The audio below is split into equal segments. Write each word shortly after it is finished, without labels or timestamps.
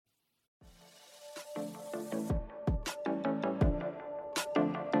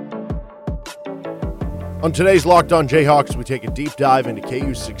On today's Locked On Jayhawks, we take a deep dive into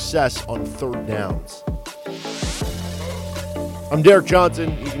KU's success on third downs. I'm Derek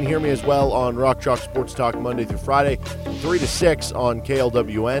Johnson. You can hear me as well on Rock Chalk Sports Talk Monday through Friday, from 3 to 6 on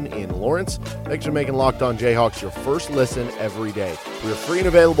KLWN in Lawrence. Thanks for making Locked On Jayhawks your first listen every day. We are free and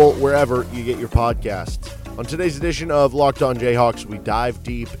available wherever you get your podcasts. On today's edition of Locked On Jayhawks, we dive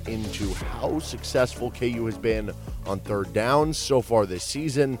deep into how successful KU has been on third downs so far this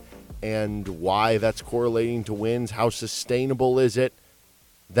season, and why that's correlating to wins. How sustainable is it?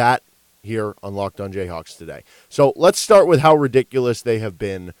 That here on Locked On Jayhawks today. So let's start with how ridiculous they have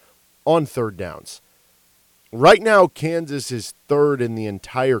been on third downs. Right now, Kansas is third in the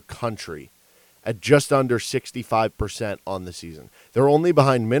entire country at just under 65% on the season. They're only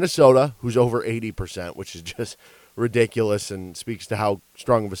behind Minnesota, who's over 80%, which is just ridiculous and speaks to how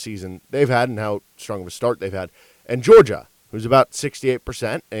strong of a season they've had and how strong of a start they've had. And Georgia, who's about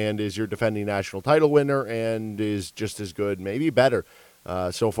 68% and is your defending national title winner and is just as good, maybe better,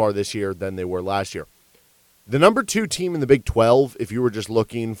 so far this year than they were last year. The number 2 team in the Big 12, if you were just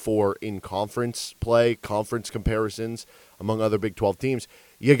looking for in-conference play, conference comparisons among other Big 12 teams,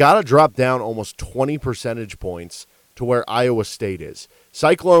 you got to drop down almost 20 percentage points to where Iowa State is.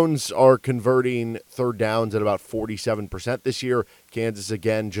 Cyclones are converting third downs at about 47% this year. Kansas,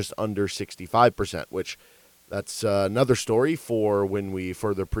 again, just under 65%, which that's another story for when we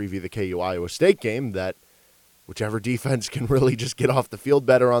further preview the KU-Iowa State game, that whichever defense can really just get off the field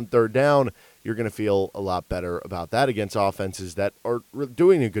better on third down, you're going to feel a lot better about that against offenses that are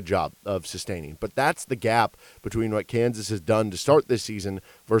doing a good job of sustaining. But that's the gap between what Kansas has done to start this season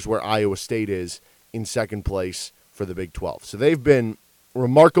versus where Iowa State is in second place for the Big 12. So they've been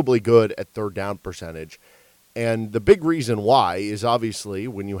remarkably good at third down percentage. And the big reason why is obviously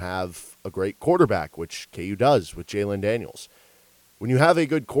when you have a great quarterback, which KU does with Jalen Daniels. When you have a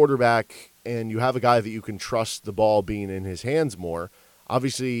good quarterback and you have a guy that you can trust the ball being in his hands more,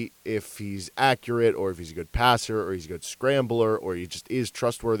 obviously if he's accurate or if he's a good passer or he's a good scrambler or he just is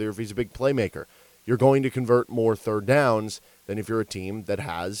trustworthy or if he's a big playmaker, you're going to convert more third downs than if you're a team that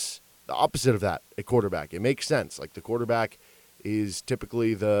has the opposite of that, a quarterback. It makes sense. Like, the quarterback is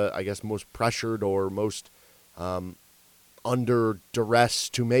typically the, I guess, most pressured or most under duress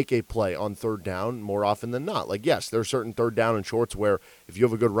to make a play on third down more often than not. Like, yes, there are certain third down and shorts where if you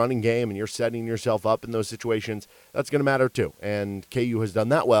have a good running game and you're setting yourself up in those situations, that's going to matter too. And KU has done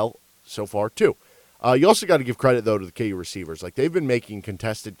that well so far too. You also got to give credit, though, to the KU receivers. Like, they've been making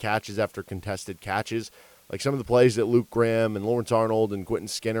contested catches after contested catches. Like, some of the plays that Luke Graham and Lawrence Arnold and Quentin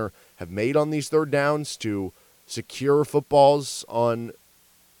Skinner have made on these third downs to secure footballs on,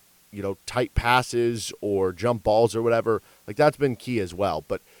 tight passes or jump balls or whatever, like, that's been key as well.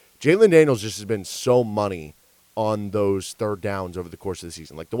 But Jalen Daniels just has been so money on those third downs over the course of the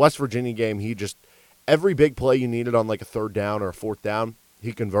season. Like, the West Virginia game, every big play you needed on like a third down or a fourth down,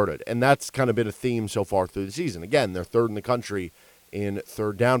 he converted. And that's kind of been a theme so far through the season. Again, they're third in the country in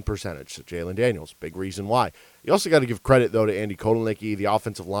third down percentage. So Jalen Daniels, big reason why. You also got to give credit, though, to Andy Kotelnicki, the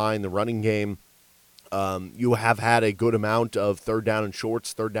offensive line, the running game. You have had a good amount of third down and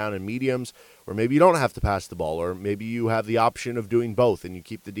shorts, third down and mediums, or maybe you don't have to pass the ball, or maybe you have the option of doing both and you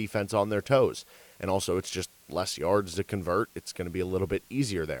keep the defense on their toes. And also, it's just less yards to convert. It's going to be a little bit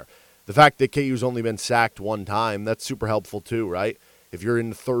easier there. The fact that KU's only been sacked one time, that's super helpful too, right? If you're in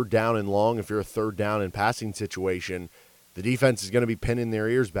the third down and long, if you're a third down and passing situation, the defense is going to be pinning their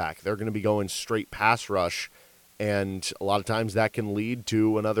ears back. They're going to be going straight pass rush. And a lot of times that can lead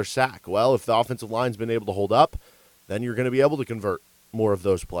to another sack. Well, if the offensive line's been able to hold up, then you're going to be able to convert more of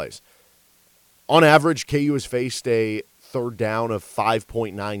those plays. On average, KU has faced a third down of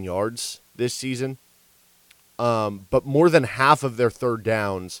 5.9 yards this season. But more than half of their third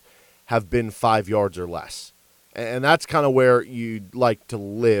downs have been 5 yards or less. And that's kind of where you'd like to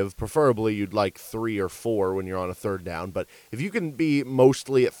live. Preferably, you'd like 3 or 4 when you're on a third down. But if you can be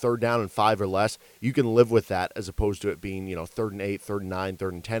mostly at third down and 5 or less, you can live with that as opposed to it being, third and 8, third and 9,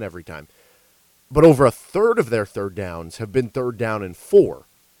 third and 10 every time. But over a third of their third downs have been third down and 4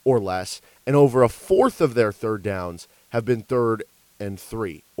 or less. And over a fourth of their third downs have been third and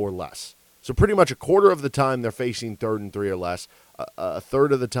 3 or less. So pretty much a quarter of the time they're facing third and 3 or less. A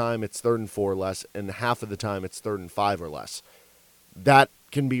third of the time it's third and 4 or less, and half of the time it's third and 5 or less. That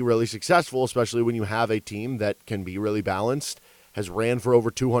can be really successful, especially when you have a team that can be really balanced, has ran for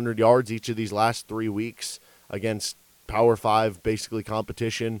over 200 yards each of these last 3 weeks against Power 5, basically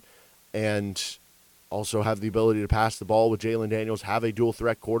competition, and also have the ability to pass the ball with Jalen Daniels, have a dual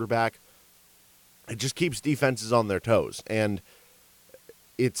threat quarterback. It just keeps defenses on their toes. And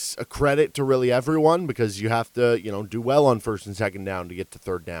It's a credit to really everyone because you have to, do well on first and second down to get to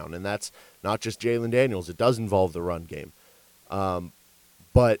third down. And that's not just Jalen Daniels. It does involve the run game.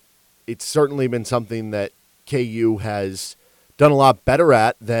 But it's certainly been something that KU has done a lot better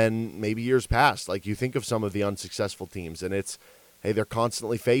at than maybe years past. Like you think of some of the unsuccessful teams, and it's, hey, they're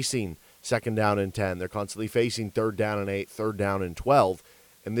constantly facing second down and 10. They're constantly facing third down and 8, third down and 12.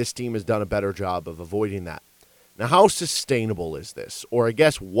 And this team has done a better job of avoiding that. Now, how sustainable is this? Or I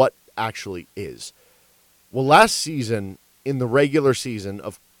guess what actually is? Well, last season, in the regular season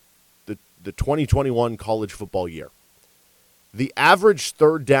of the 2021 college football year, the average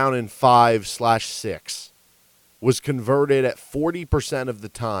third down and 5/6 was converted at 40% of the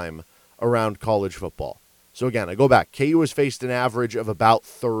time around college football. So again, I go back. KU has faced an average of about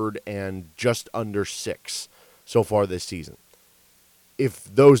third and just under 6 so far this season.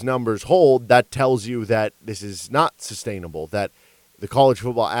 If those numbers hold, that tells you that this is not sustainable, that the college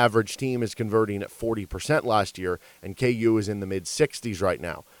football average team is converting at 40% last year, and KU is in the mid-60s right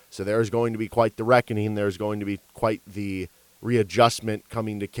now. So there's going to be quite the reckoning. There's going to be quite the readjustment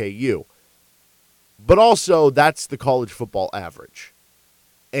coming to KU. But also, that's the college football average.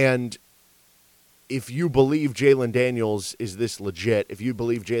 And if you believe Jalen Daniels is this legit, if you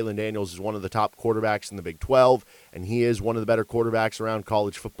believe Jalen Daniels is one of the top quarterbacks in the Big 12, and he is one of the better quarterbacks around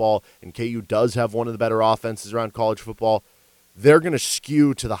college football, and KU does have one of the better offenses around college football, they're going to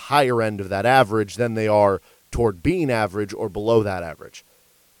skew to the higher end of that average than they are toward being average or below that average.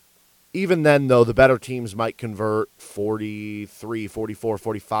 Even then, though, the better teams might convert 43, 44,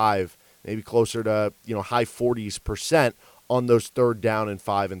 45, maybe closer to high 40s% on those third down and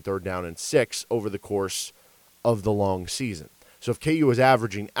 5 and third down and 6 over the course of the long season. So if KU is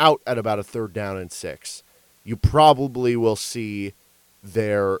averaging out at about a third down and 6, you probably will see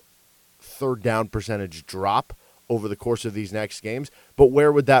their third down percentage drop over the course of these next games. But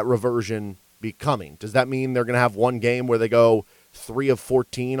where would that reversion be coming? Does that mean they're going to have one game where they go 3 of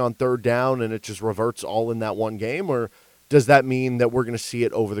 14 on third down and it just reverts all in that one game? Or does that mean that we're going to see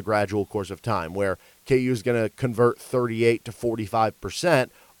it over the gradual course of time where KU is going to convert 38 to 45%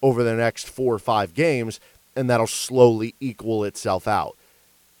 over the next 4 or 5 games, and that'll slowly equal itself out?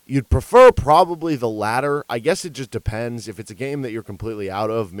 You'd prefer probably the latter. I guess it just depends. If it's a game that you're completely out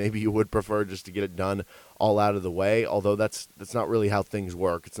of, maybe you would prefer just to get it done all out of the way, although that's not really how things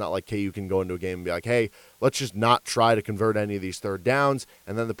work. It's not like KU can go into a game and be like, hey, let's just not try to convert any of these third downs,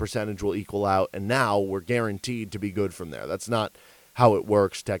 and then the percentage will equal out, and now we're guaranteed to be good from there. That's not how it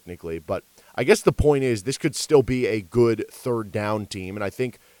works technically, but I guess the point is this could still be a good third down team, and I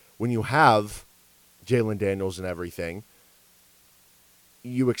think when you have Jalen Daniels and everything,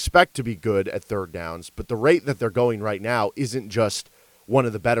 you expect to be good at third downs, but the rate that they're going right now isn't just one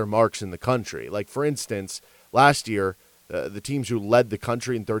of the better marks in the country. Like, for instance, last year, the teams who led the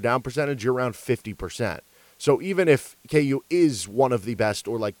country in third down percentage, you're around 50%. So even if KU is one of the best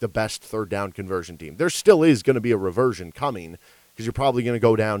or like the best third down conversion team, there still is going to be a reversion coming because you're probably going to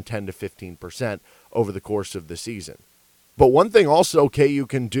go down 10 to 15% over the course of the season. But one thing also KU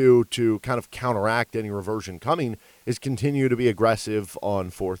can do to kind of counteract any reversion coming is continue to be aggressive on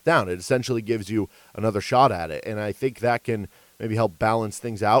fourth down. It essentially gives you another shot at it, and I think that can maybe help balance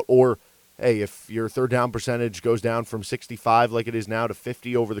things out. Or, hey, if your third down percentage goes down from 65 like it is now to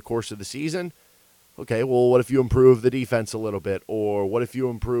 50 over the course of the season, okay, well, what if you improve the defense a little bit? Or what if you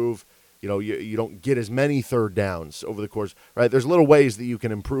improve, you don't get as many third downs over the course, right? There's little ways that you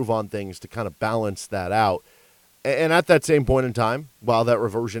can improve on things to kind of balance that out. And at that same point in time, while that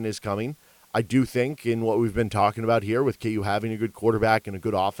reversion is coming, I do think in what we've been talking about here with KU having a good quarterback and a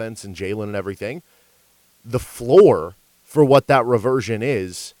good offense and Jalen and everything, the floor for what that reversion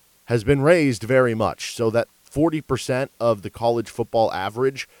is has been raised very much. So that 40% of the college football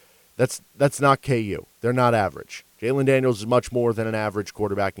average, that's not KU. They're not average. Jalen Daniels is much more than an average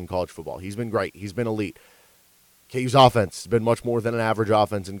quarterback in college football. He's been great. He's been elite. KU's offense has been much more than an average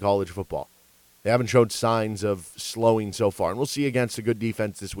offense in college football. They haven't shown signs of slowing so far. And we'll see against a good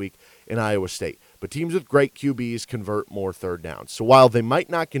defense this week in Iowa State. But teams with great QBs convert more third downs. So while they might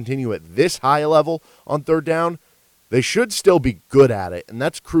not continue at this high a level on third down, they should still be good at it. And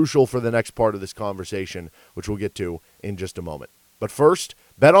that's crucial for the next part of this conversation, which we'll get to in just a moment. But first,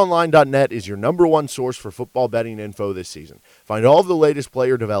 BetOnline.net is your number one source for football betting info this season. Find all of the latest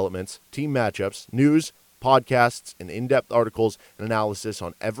player developments, team matchups, news, podcasts, and in-depth articles and analysis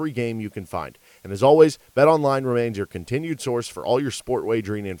on every game you can find. And as always, BetOnline remains your continued source for all your sport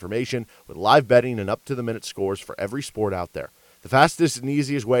wagering information with live betting and up-to-the-minute scores for every sport out there. The fastest and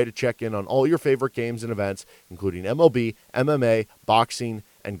easiest way to check in on all your favorite games and events, including MLB, MMA, boxing,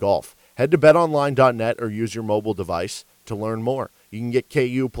 and golf. Head to betonline.net or use your mobile device to learn more. You can get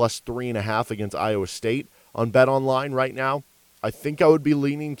KU plus 3.5 against Iowa State on BetOnline right now. I think I would be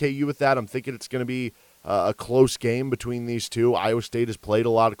leaning KU with that. I'm thinking it's going to be a close game between these two. Iowa State has played a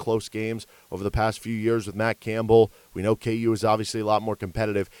lot of close games over the past few years with Matt Campbell. We know KU is obviously a lot more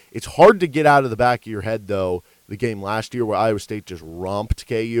competitive. It's hard to get out of the back of your head, though, the game last year where Iowa State just romped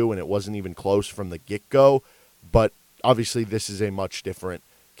KU and it wasn't even close from the get-go. But obviously this is a much different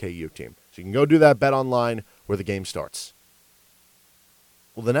KU team. So you can go do that BetOnline where the game starts.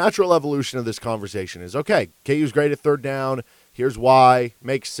 Well, the natural evolution of this conversation is, okay, KU's great at third down. Here's why.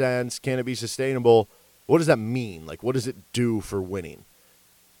 Makes sense. Can it be sustainable? What does that mean? Like, what does it do for winning?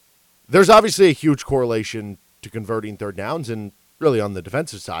 There's obviously a huge correlation to converting third downs and really on the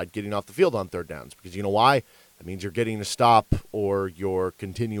defensive side, getting off the field on third downs. Because you know why? That means you're getting a stop or you're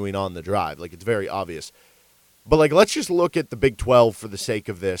continuing on the drive. Like, it's very obvious. But, like, let's just look at the Big 12 for the sake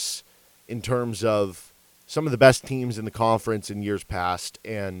of this in terms of some of the best teams in the conference in years past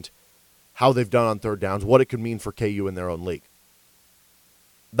and how they've done on third downs, what it could mean for KU in their own league.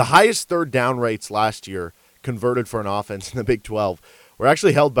 The highest third down rates last year converted for an offense in the Big 12 were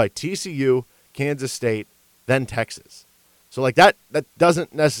actually held by TCU, Kansas State, then Texas. So, like, that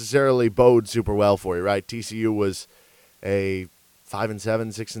doesn't necessarily bode super well for you, right? TCU was a 5-7,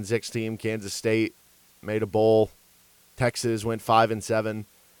 6-6 team. Kansas State made a bowl. Texas went 5-7.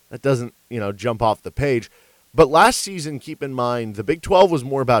 That doesn't, jump off the page. But last season, keep in mind, the Big 12 was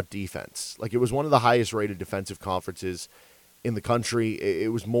more about defense. Like, it was one of the highest rated defensive conferences in the country.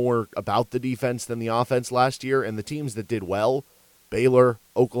 It was more about the defense than the offense last year. And the teams that did well, Baylor,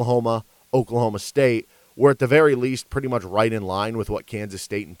 Oklahoma, Oklahoma State, were at the very least pretty much right in line with what Kansas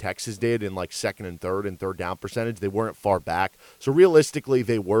State and Texas did in like second and third down percentage. They weren't far back. So realistically,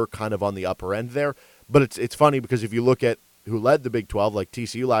 they were kind of on the upper end there. But it's funny because if you look at who led the Big 12, like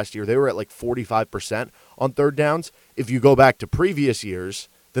TCU last year, they were at like 45% on third downs. If you go back to previous years,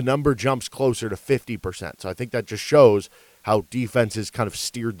 the number jumps closer to 50%. So I think that just shows how defenses kind of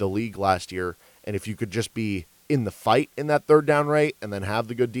steered the league last year. And if you could just be in the fight in that third down rate and then have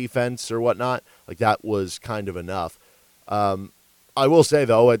the good defense or whatnot, like that was kind of enough. I will say,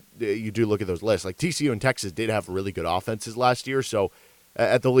 though, you do look at those lists. Like TCU and Texas did have really good offenses last year, so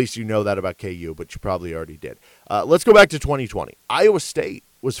at the least you know that about KU, but you probably already did. Let's go back to 2020. Iowa State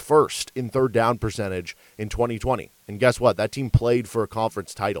was first in third down percentage in 2020. And guess what? That team played for a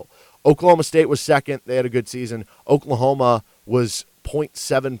conference title. Oklahoma State was second. They had a good season. Oklahoma was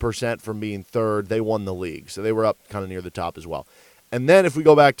 0.7% from being third. They won the league, so they were up kind of near the top as well. And then if we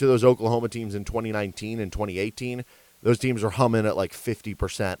go back to those Oklahoma teams in 2019 and 2018, those teams are humming at like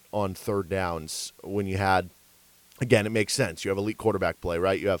 50% on third downs when you had, again, it makes sense. You have elite quarterback play,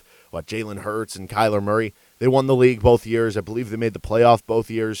 right? You have, Jalen Hurts and Kyler Murray. They won the league both years. I believe they made the playoff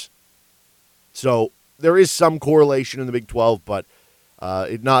both years. So there is some correlation in the Big 12, but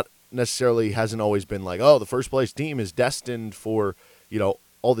it not necessarily hasn't always been like, the first place team is destined for,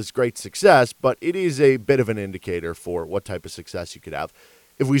 all this great success, but it is a bit of an indicator for what type of success you could have.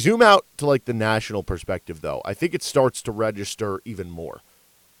 If we zoom out to like the national perspective, though, I think it starts to register even more.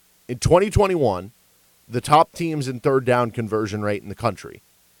 In 2021, the top teams in third down conversion rate in the country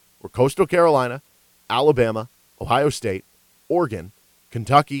were Coastal Carolina, Alabama, Ohio State, Oregon,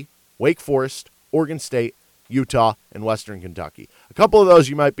 Kentucky, Wake Forest, Oregon State, Utah, and Western Kentucky. A couple of those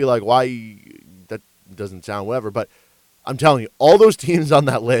you might be like, why? That doesn't sound whatever, but I'm telling you, all those teams on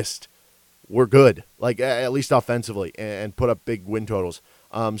that list were good, like at least offensively, and put up big win totals.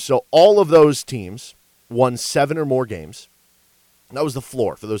 So all of those teams won 7 or more games. That was the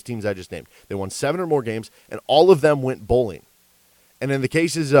floor for those teams I just named. They won 7 or more games, and all of them went bowling. And in the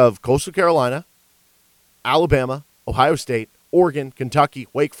cases of Coastal Carolina, Alabama, Ohio State, Oregon, Kentucky,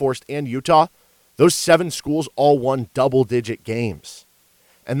 Wake Forest, and Utah, those 7 schools all won double-digit games.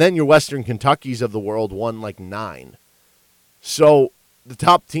 And then your Western Kentuckys of the world won like 9. So the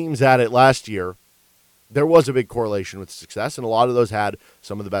top teams at it last year, there was a big correlation with success, and a lot of those had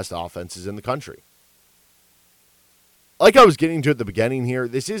some of the best offenses in the country. Like I was getting to at the beginning here,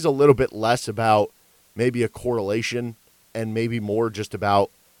 this is a little bit less about maybe a correlation and maybe more just about,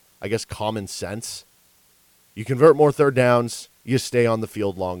 I guess, common sense. You convert more third downs, you stay on the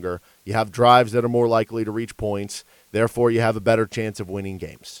field longer. You have drives that are more likely to reach points. Therefore, you have a better chance of winning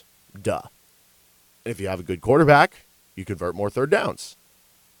games. Duh. If you have a good quarterback, you convert more third downs.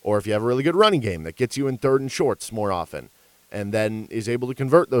 Or if you have a really good running game that gets you in third and shorts more often and then is able to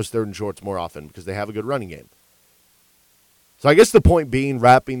convert those third and shorts more often because they have a good running game. So I guess the point being,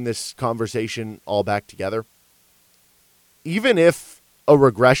 wrapping this conversation all back together, even if a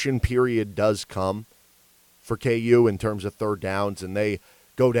regression period does come for KU in terms of third downs and they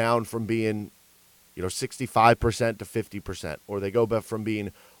go down from being 65% to 50%, or they go back from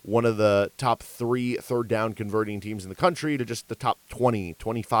being one of the top 3 third down converting teams in the country to just the top 20,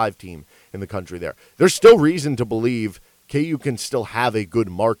 25 team in the country there. There's still reason to believe KU can still have a good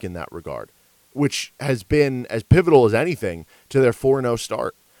mark in that regard, which has been as pivotal as anything to their 4-0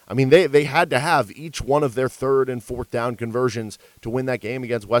 start. I mean, they had to have each one of their third and fourth down conversions to win that game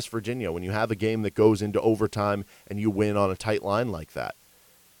against West Virginia when you have a game that goes into overtime and you win on a tight line like that.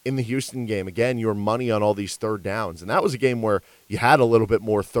 In the Houston game, again, your money on all these third downs. And that was a game where you had a little bit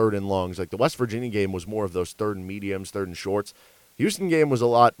more third and longs. Like the West Virginia game was more of those third and mediums, third and shorts. Houston game was a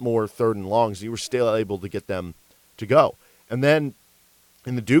lot more third and longs. And you were still able to get them to go. And then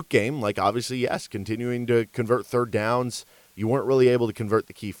in the Duke game, like obviously, yes, continuing to convert third downs. You weren't really able to convert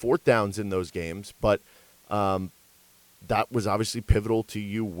the key fourth downs in those games, but that was obviously pivotal to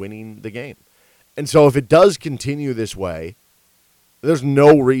you winning the game. And so if it does continue this way, there's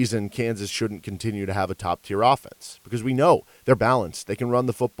no reason Kansas shouldn't continue to have a top-tier offense because we know they're balanced. They can run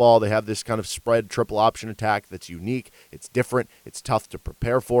the football. They have this kind of spread triple option attack that's unique. It's different. It's tough to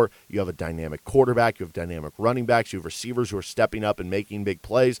prepare for. You have a dynamic quarterback. You have dynamic running backs. You have receivers who are stepping up and making big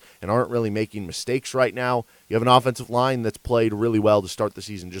plays and aren't really making mistakes right now. You have an offensive line that's played really well to start the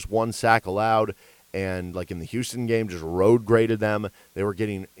season. Just 1 sack allowed. And like in the Houston game, just road graded them. They were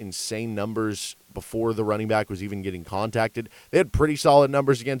getting insane numbers before the running back was even getting contacted. They had pretty solid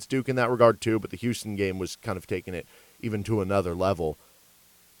numbers against Duke in that regard too, but the Houston game was kind of taking it even to another level.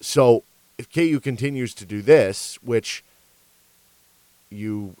 So if KU continues to do this, which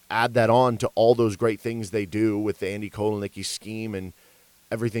you add that on to all those great things they do with the Andy Kotelnicki scheme and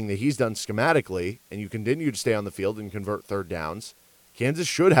everything that he's done schematically, and you continue to stay on the field and convert third downs, Kansas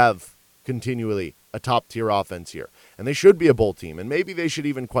should have continually a top-tier offense here. And they should be a bowl team, and maybe they should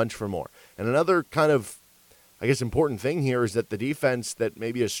even quench for more. And another kind of, I guess, important thing here is that the defense that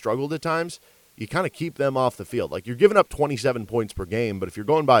maybe has struggled at times, you kind of keep them off the field. Like, you're giving up 27 points per game, but if you're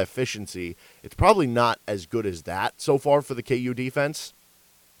going by efficiency, it's probably not as good as that so far for the KU defense.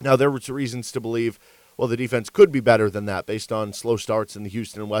 Now, there was reasons to believe, well, the defense could be better than that based on slow starts in the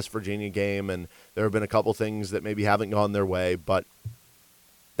Houston and West Virginia game, and there have been a couple things that maybe haven't gone their way, but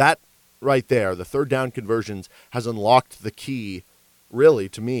that right there, the third down conversions, has unlocked the key, really,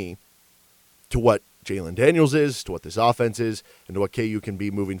 to me, to what Jalen Daniels is, to what this offense is, and to what KU can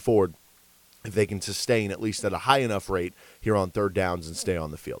be moving forward if they can sustain at least at a high enough rate here on third downs and stay on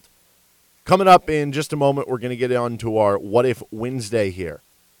the field. Coming up in just a moment, we're going to get on to our What If Wednesday here.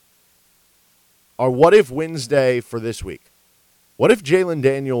 Our What If Wednesday for this week. What if Jalen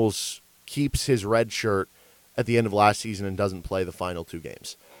Daniels keeps his red shirt at the end of last season and doesn't play the final 2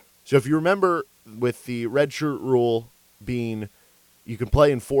 games? So if you remember with the redshirt rule being you can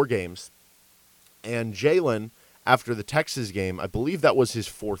play in 4 games, and Jalen, after the Texas game, I believe that was his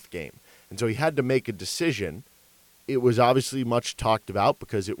 4th game. And so he had to make a decision. It was obviously much talked about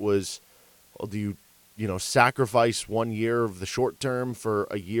because it was, well, do you sacrifice 1 year of the short term for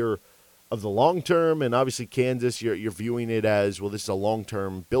a year of the long term? And obviously Kansas, you're viewing it as, well, this is a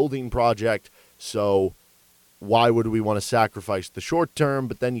long-term building project, so why would we want to sacrifice the short term?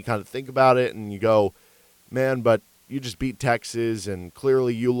 But then you kind of think about it and you go, man, but you just beat Texas and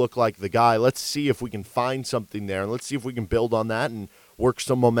clearly you look like the guy. Let's see if we can find something there and let's see if we can build on that and work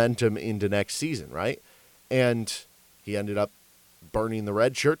some momentum into next season, right? And he ended up burning the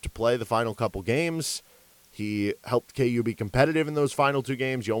red shirt to play the final couple games. He helped KU be competitive in those final 2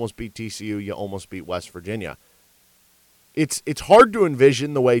 games. You almost beat TCU. You almost beat West Virginia. It's hard to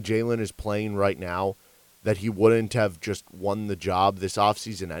envision the way Jalen is playing right now that he wouldn't have just won the job this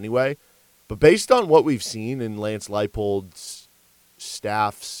offseason anyway. But based on what we've seen in Lance Leipold's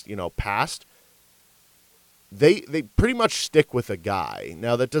staff's, past, they pretty much stick with a guy.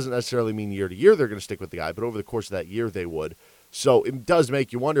 Now, that doesn't necessarily mean year to year they're going to stick with the guy, but over the course of that year they would. So it does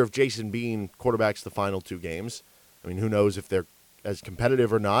make you wonder if Jason Bean quarterbacks the final 2 games. I mean, who knows if they're as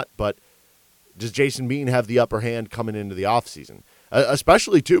competitive or not, but does Jason Bean have the upper hand coming into the offseason?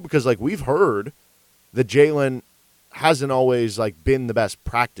 Especially, too, because, we've heard that Jalen hasn't always been the best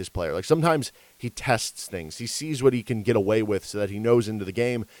practice player. Sometimes he tests things. He sees what he can get away with so that he knows into the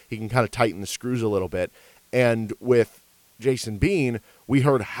game he can kind of tighten the screws a little bit. And with Jason Bean, we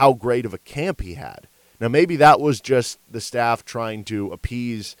heard how great of a camp he had. Now, maybe that was just the staff trying to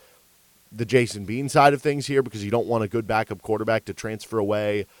appease the Jason Bean side of things here because you don't want a good backup quarterback to transfer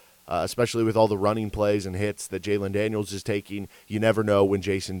away, especially with all the running plays and hits that Jalen Daniels is taking. You never know when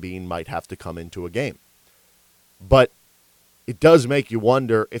Jason Bean might have to come into a game. But it does make you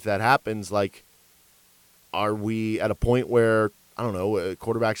wonder if that happens, are we at a point where, I don't know,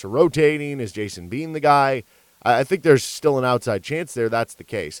 quarterbacks are rotating? Is Jason Bean the guy? I think there's still an outside chance there that's the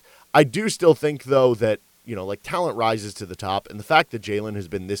case. I do still think, though, that, like talent rises to the top. And the fact that Jalen has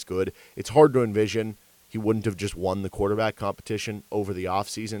been this good, it's hard to envision he wouldn't have just won the quarterback competition over the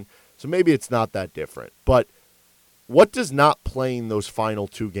offseason. So maybe it's not that different. But what does not playing those final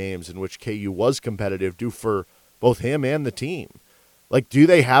 2 games in which KU was competitive do for both him and the team? Like, do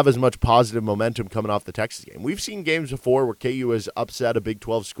they have as much positive momentum coming off the Texas game? We've seen games before where KU has upset a Big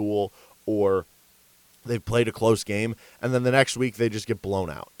 12 school or they've played a close game, and then the next week they just get blown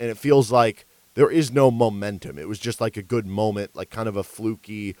out. And it feels like there is no momentum. It was just like a good moment, like kind of a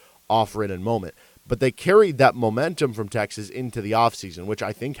fluky, off-written moment. But they carried that momentum from Texas into the offseason, which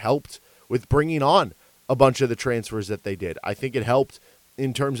I think helped with bringing on a bunch of the transfers that they did. I think it helped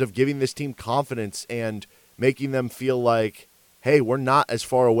in terms of giving this team confidence and making them feel like, hey, we're not as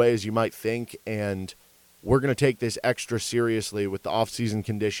far away as you might think, and we're going to take this extra seriously with the offseason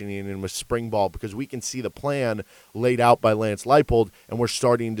conditioning and with spring ball because we can see the plan laid out by Lance Leipold, and we're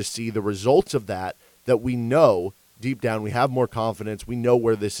starting to see the results of that we know deep down. We have more confidence. We know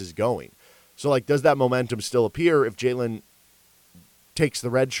where this is going. So, like, does that momentum still appear if Jalen takes the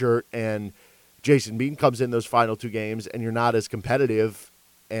red shirt and Jason Bean comes in those final 2 games and you're not as competitive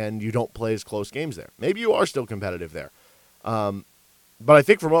and you don't play as close games there? Maybe you are still competitive there. But I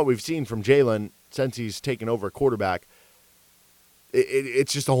think from what we've seen from Jalen since he's taken over a quarterback,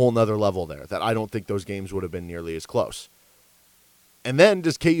 it's just a whole nother level there that I don't think those games would have been nearly as close. And then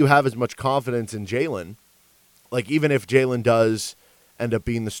does KU have as much confidence in Jalen? Like, even if Jalen does end up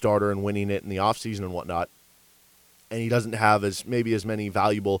being the starter and winning it in the offseason and whatnot, and he doesn't have as many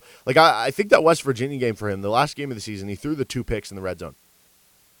valuable, like I think that West Virginia game for him, the last game of the season, he threw the 2 picks in the red zone.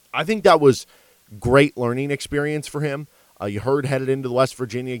 I think that was great learning experience for him. You heard headed into the West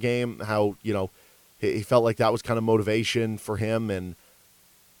Virginia game how, he felt like that was kind of motivation for him. And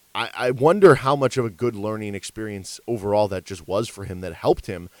I wonder how much of a good learning experience overall that just was for him that helped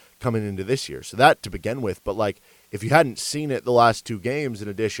him coming into this year. So that to begin with. But, like, if you hadn't seen it the last 2 games in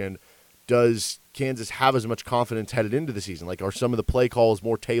addition, does Kansas have as much confidence headed into the season? Like, are some of the play calls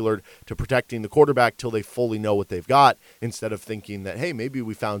more tailored to protecting the quarterback till they fully know what they've got instead of thinking that, hey, maybe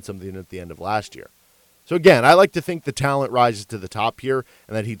we found something at the end of last year? So, again, I like to think the talent rises to the top here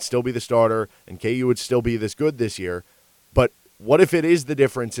and that he'd still be the starter and KU would still be this good this year. But what if it is the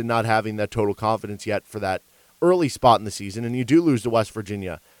difference in not having that total confidence yet for that early spot in the season and you do lose to West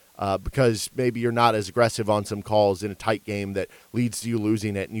Virginia because maybe you're not as aggressive on some calls in a tight game that leads to you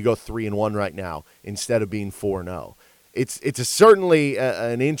losing it and you go 3-1 right now instead of being 4-0. It's certainly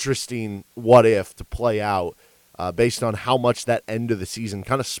an interesting what if to play out based on how much that end of the season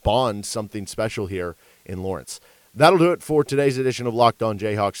kind of spawned something special here in Lawrence. That'll do it for today's edition of Locked On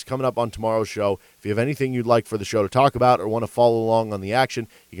Jayhawks. Coming up on tomorrow's show, if you have anything you'd like for the show to talk about or want to follow along on the action,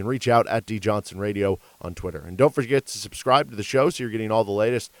 you can reach out at DJohnsonRadio on Twitter. And don't forget to subscribe to the show so you're getting all the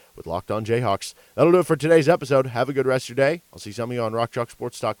latest with Locked On Jayhawks. That'll do it for today's episode. Have a good rest of your day. I'll see some of you on Rock Chalk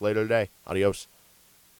Sports Talk later today. Adios.